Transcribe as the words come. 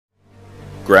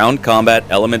Ground Combat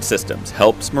Element Systems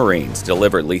helps Marines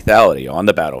deliver lethality on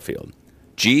the battlefield.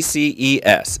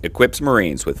 GCES equips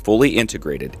Marines with fully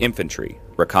integrated infantry,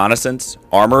 reconnaissance,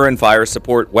 armor and fire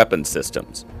support weapons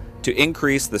systems to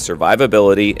increase the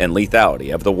survivability and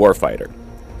lethality of the warfighter,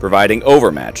 providing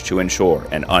overmatch to ensure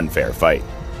an unfair fight.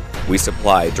 We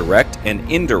supply direct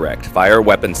and indirect fire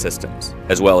weapon systems,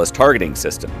 as well as targeting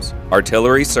systems,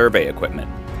 artillery survey equipment,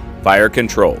 fire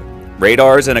control,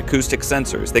 radars and acoustic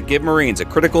sensors that give Marines a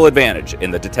critical advantage in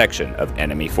the detection of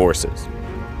enemy forces.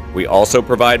 We also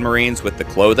provide Marines with the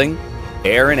clothing,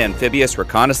 air and amphibious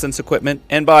reconnaissance equipment,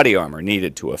 and body armor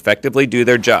needed to effectively do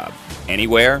their job,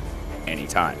 anywhere,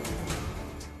 anytime.